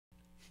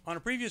On a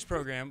previous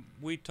program,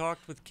 we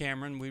talked with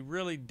Cameron. We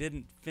really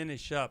didn't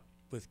finish up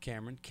with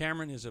Cameron.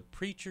 Cameron is a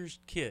preacher's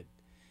kid,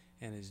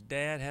 and his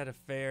dad had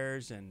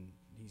affairs, and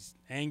he's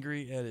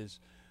angry at his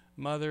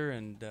mother.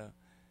 And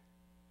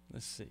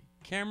let's see,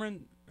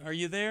 Cameron, are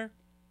you there?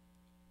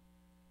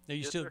 Are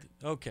you Yes, still sir.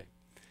 okay?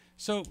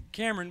 So,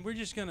 Cameron, we're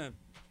just gonna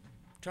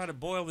try to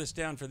boil this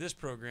down for this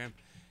program.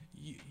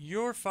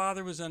 Your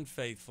father was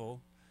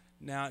unfaithful.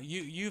 Now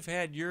you've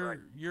had Right.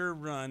 your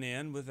run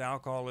in with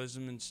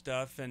alcoholism and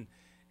stuff, and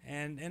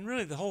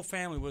really the whole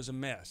family was a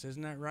mess,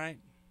 isn't that right?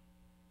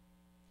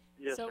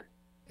 Yes, So,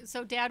 sir.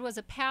 so Dad was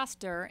a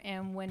pastor,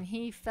 and when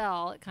he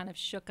fell, it kind of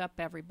shook up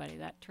everybody.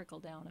 That trickle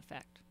down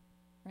effect,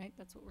 right?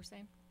 That's what we're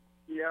saying.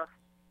 Yeah,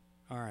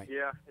 All right.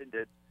 yeah, it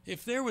did.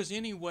 If there was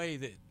any way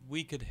that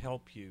we could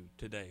help you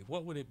today,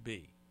 what would it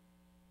be?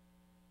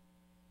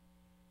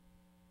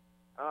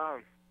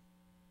 I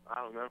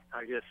don't know.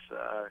 I guess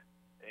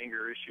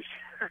anger issues.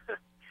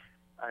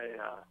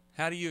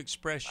 How do you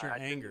express your I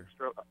tend to anger?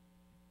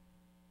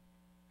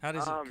 How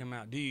does it Um, come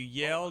out? Do you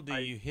yell? Do I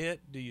you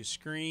hit? Do you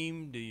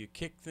scream? Do you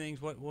kick things?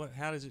 What?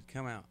 How does it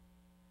come out?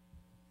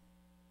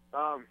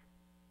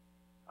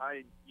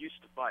 I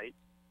used to fight,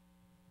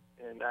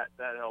 and that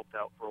helped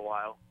out for a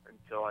while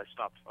until I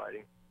stopped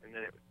fighting, and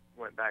then it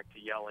went back to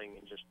yelling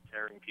and just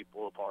tearing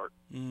people apart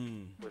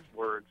with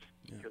words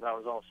Yeah. because I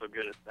was also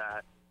good at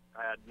that.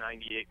 I had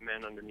 98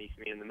 men underneath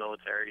me in the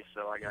military,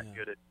 so I got Yeah.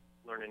 good at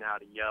learning how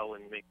to yell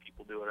and make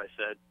people do what I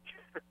said.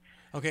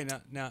 Okay,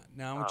 now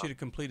I want you Oh. to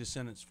complete a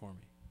sentence for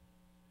me.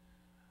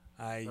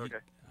 Okay.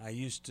 I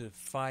used to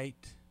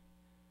fight,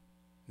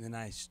 then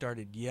I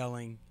started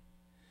yelling,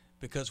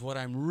 because what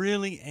I'm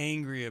really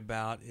angry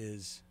about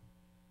is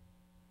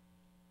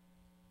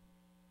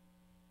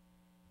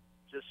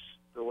Just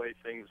the way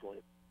things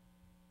went.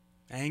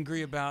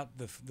 angry about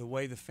the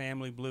way the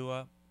family blew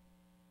up.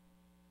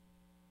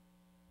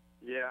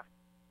 Yeah.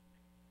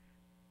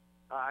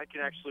 I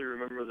can actually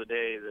remember the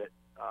day that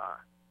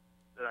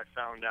that I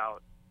found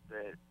out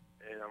that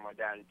my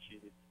dad had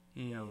cheated.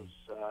 Mm.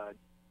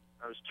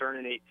 I was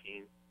turning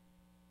 18.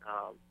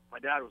 My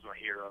dad was my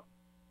hero,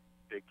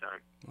 big time.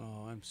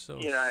 Oh, I'm so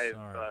He and I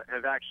sorry.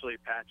 have actually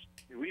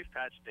we've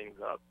patched things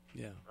up.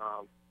 Yeah.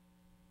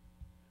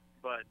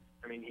 But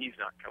I mean, he's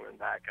not coming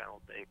back. I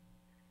don't think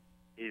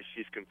he's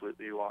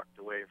completely walked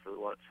away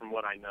from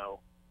what I know.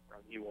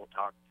 He won't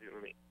talk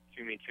to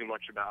me too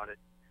much about it.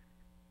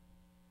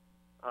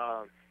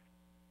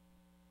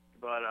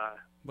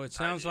 But it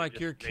sounds like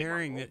you're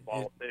carrying it.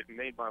 It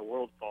made my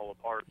world fall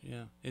apart.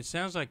 Yeah. It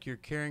sounds like you're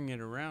carrying it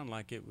around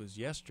like it was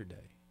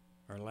yesterday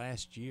or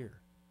last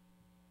year.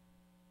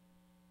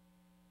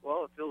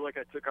 Well, it feels like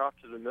I took off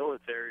to the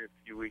military a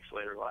few weeks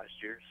later last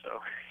year. So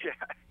yeah,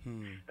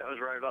 that was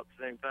right about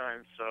the same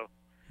time. So.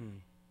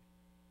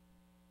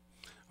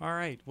 All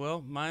right.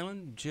 Well,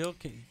 Mylan, Jill,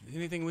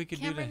 anything we could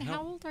do to Cameron, help?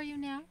 how old are you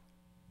now?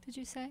 Did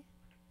you say?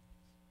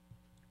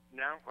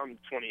 Now I'm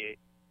 28.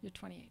 You're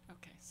 28.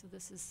 Okay, so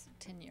this is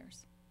 10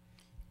 years.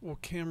 Well,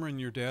 Cameron,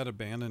 your dad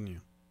abandoned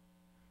you.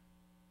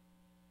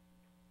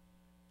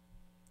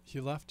 He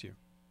left you.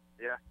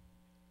 Yeah.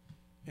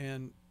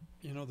 And,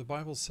 you know, the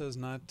Bible says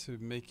not to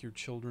make your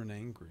children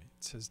angry.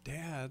 It says,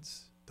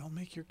 dads, don't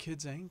make your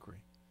kids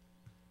angry.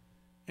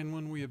 And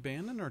when we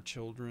abandon our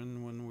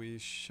children, when we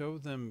show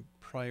them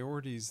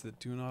priorities that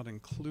do not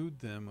include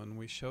them, when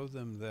we show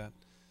them that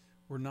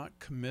we're not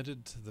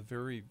committed to the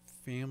very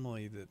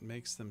family that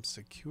makes them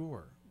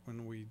secure,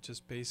 when we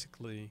just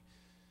basically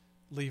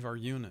leave our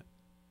unit,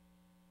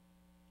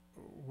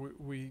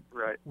 we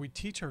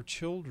teach our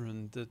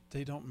children that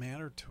they don't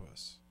matter to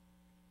us.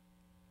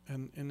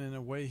 And in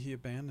a way, he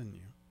abandoned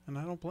you. And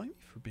I don't blame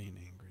you for being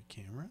angry,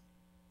 Cameron.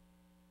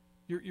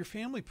 Your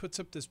family puts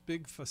up this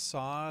big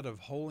facade of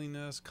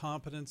holiness,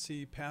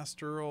 competency,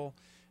 pastoral,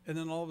 and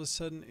then all of a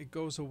sudden it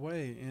goes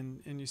away,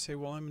 and you say,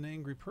 well, I'm an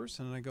angry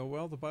person. And I go,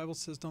 well, the Bible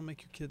says don't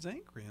make your kids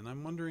angry. And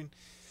I'm wondering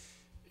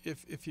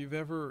if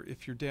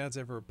your dad's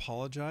ever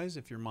apologized,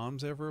 if your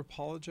mom's ever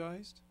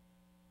apologized.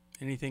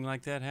 Anything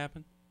like that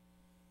happen?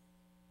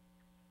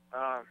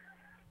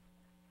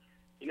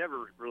 He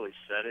never really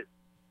said it.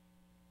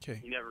 Okay.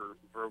 He never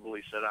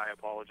verbally said I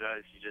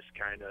apologize. He just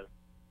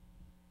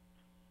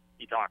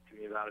he talked to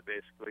me about it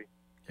basically.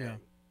 Yeah. And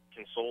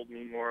consoled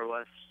me more or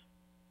less.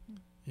 Yeah.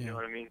 You know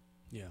what I mean?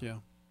 Yeah. Yeah.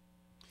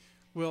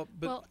 Well,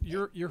 but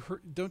Well, you're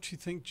hurt. Don't you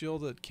think, Jill,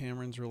 that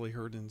Cameron's really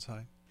hurt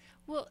inside?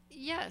 Well,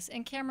 yes,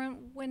 and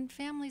Cameron, when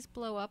families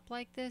blow up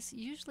like this,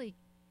 usually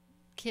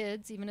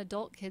kids, even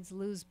adult kids,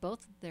 lose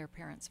both of their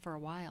parents for a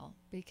while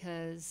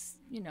because,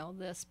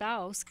 the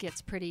spouse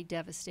gets pretty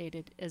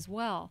devastated as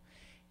well.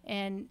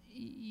 And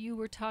you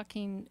were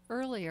talking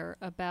earlier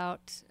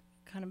about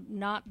kind of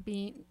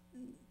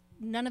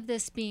none of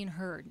this being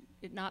heard,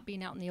 it not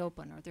being out in the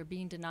open, or there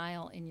being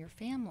denial in your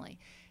family.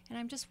 And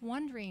I'm just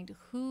wondering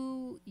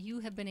who you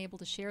have been able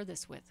to share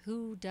this with,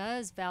 who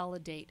does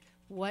validate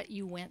what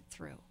you went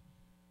through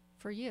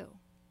for you.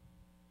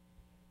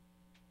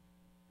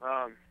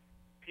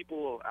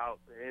 People out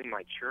in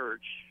my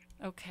church.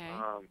 Okay.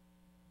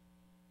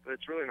 But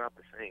it's really not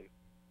the same.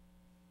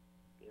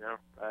 You know,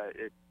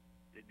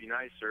 it'd be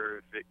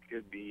nicer if it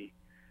could be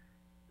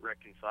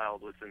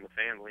reconciled within the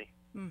family.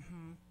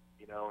 Mm-hmm.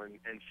 You know, and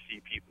see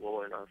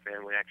people in our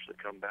family actually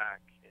come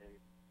back and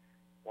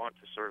want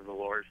to serve the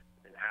Lord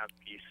and have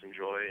peace and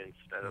joy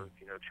instead of,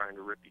 you know, trying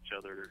to rip each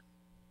other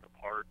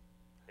apart.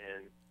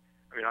 And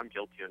I mean, I'm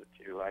guilty of it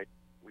too.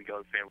 We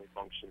go to family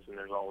functions and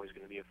there's always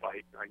going to be a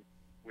fight.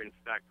 In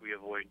fact, we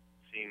avoid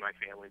seeing my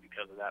family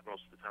because of that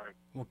most of the time.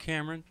 Well,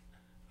 Cameron,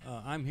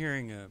 I'm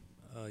hearing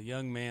a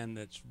young man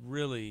that's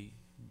really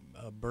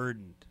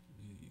burdened,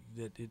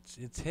 that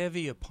it's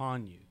heavy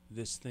upon you,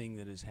 this thing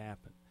that has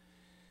happened.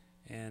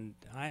 And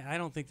I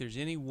don't think there's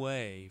any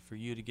way for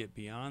you to get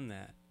beyond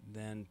that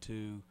than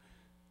to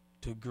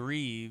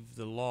grieve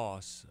the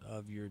loss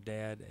of your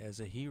dad as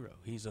a hero.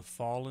 He's a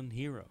fallen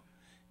hero.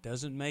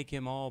 Doesn't make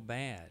him all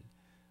bad,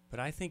 but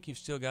I think you've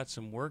still got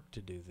some work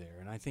to do there.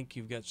 And I think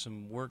you've got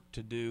some work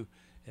to do,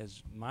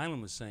 as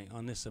Mylon was saying,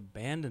 on this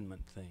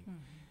abandonment thing.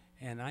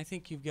 Mm-hmm. And I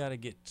think you've got to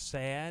get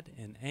sad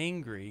and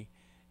angry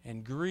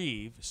and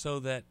grieve so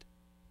that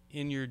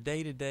in your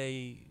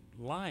day-to-day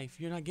life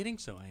you're not getting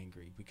so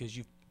angry, because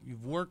you've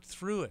worked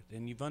through it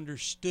and you've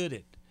understood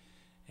it,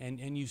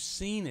 and you've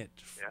seen it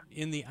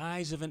in the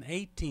eyes of an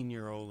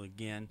 18-year-old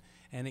again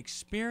and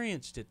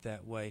experienced it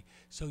that way,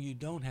 so you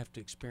don't have to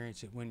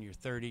experience it when you're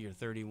 30 or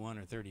 31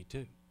 or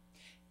 32.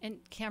 And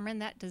Cameron,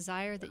 that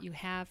desire that you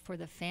have for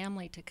the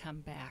family to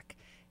come back,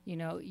 you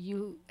know,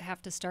 you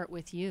have to start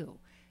with you.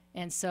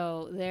 And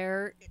so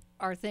there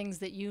are things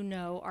that you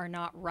know are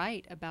not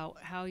right about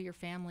how your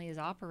family is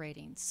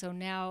operating. So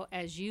now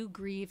as you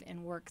grieve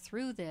and work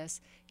through this,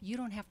 you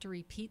don't have to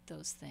repeat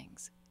those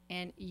things.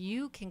 And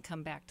you can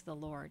come back to the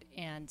Lord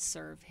and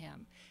serve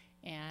Him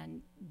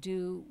and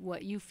do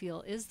what you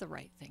feel is the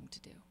right thing to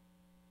do.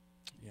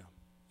 Yeah.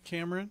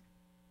 Cameron,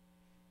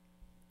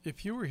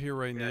 if you were here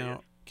right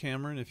now,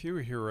 Cameron, if you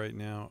were here right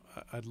now,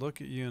 I'd look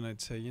at you and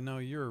I'd say, you know,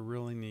 you're a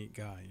really neat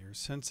guy. You're a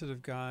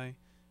sensitive guy.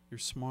 You're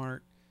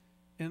smart.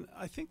 And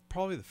I think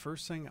probably the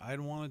first thing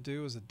I'd want to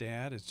do as a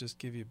dad is just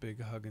give you a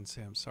big hug and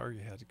say, I'm sorry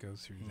you had to go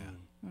through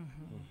that.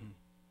 Mm-hmm. Mm-hmm.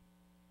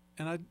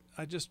 And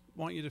I just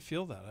want you to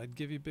feel that. I'd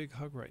give you a big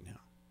hug right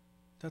now.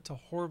 That's a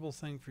horrible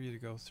thing for you to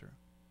go through.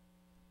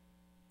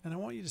 And I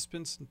want you to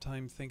spend some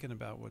time thinking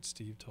about what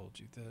Steve told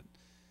you, that,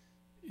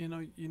 you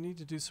know, you need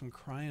to do some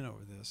crying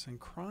over this. And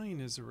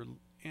crying is an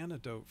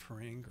antidote for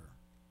anger.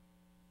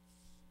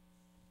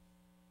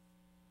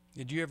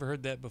 Did you ever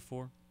heard that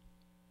before?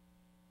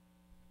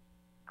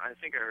 I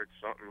think I heard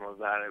something of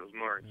that. It was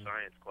more in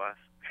science class.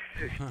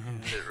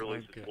 It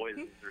releases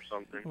poisons or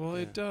something. Well,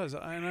 it does.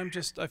 And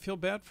I feel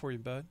bad for you,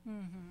 bud.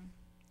 Mm-hmm.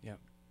 Yeah.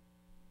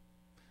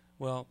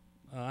 Well,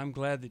 I'm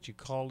glad that you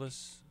called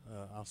us.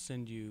 I'll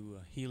send you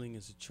Healing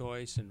is a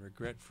Choice and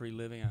Regret-Free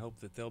Living. I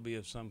hope that they'll be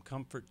of some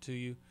comfort to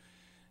you.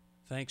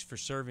 Thanks for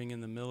serving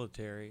in the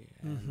military.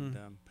 And,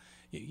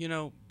 you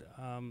know,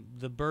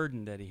 the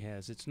burden that he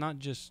has, it's not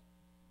just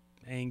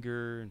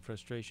anger and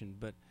frustration,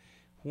 but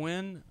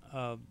when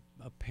a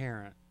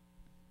parent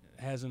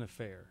has an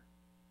affair,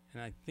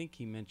 and I think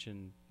he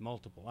mentioned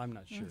multiple, I'm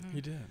not sure.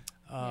 He did.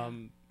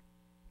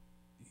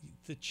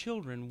 The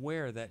children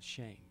wear that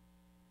shame.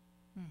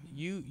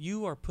 Mm-hmm.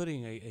 You are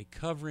putting a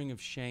covering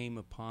of shame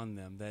upon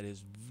them that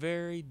is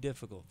very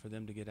difficult for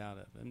them to get out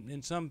of.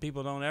 And some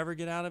people don't ever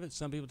get out of it.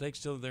 Some people take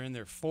till they're in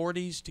their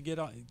 40s to get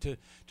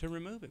to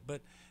remove it.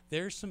 But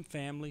there's some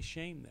family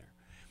shame there.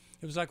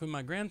 It was like when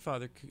my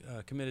grandfather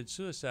committed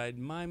suicide,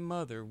 my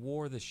mother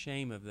wore the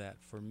shame of that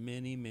for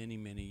many, many,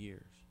 many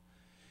years.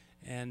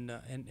 And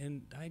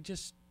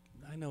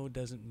I know it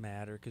doesn't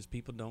matter because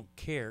people don't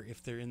care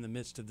if they're in the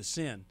midst of the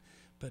sin,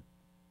 but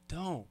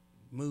don't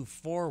move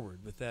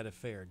forward with that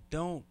affair.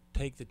 Don't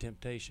take the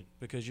temptation,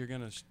 because you're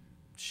going to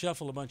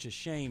shuffle a bunch of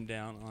shame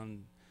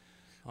down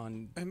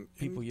on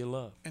people you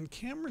love. And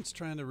Cameron's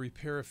trying to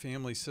repair a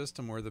family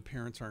system where the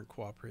parents aren't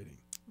cooperating.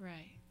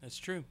 Right. That's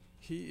true.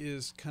 He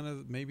is kind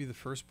of maybe the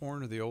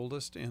firstborn or the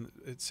oldest, and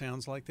it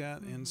sounds like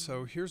that. And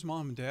so here's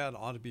mom and dad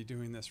ought to be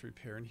doing this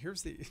repair. And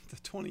here's the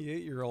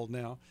 28-year-old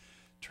now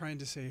trying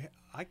to say,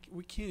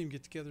 we can't even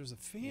get together as a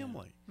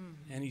family. Yeah.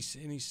 Mm-hmm. And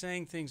he's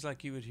saying things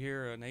like you would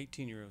hear an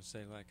 18-year-old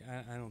say, like,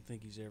 I don't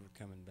think he's ever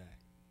coming back.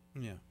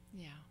 Yeah.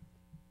 Yeah.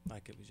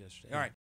 Like it was yesterday. All right.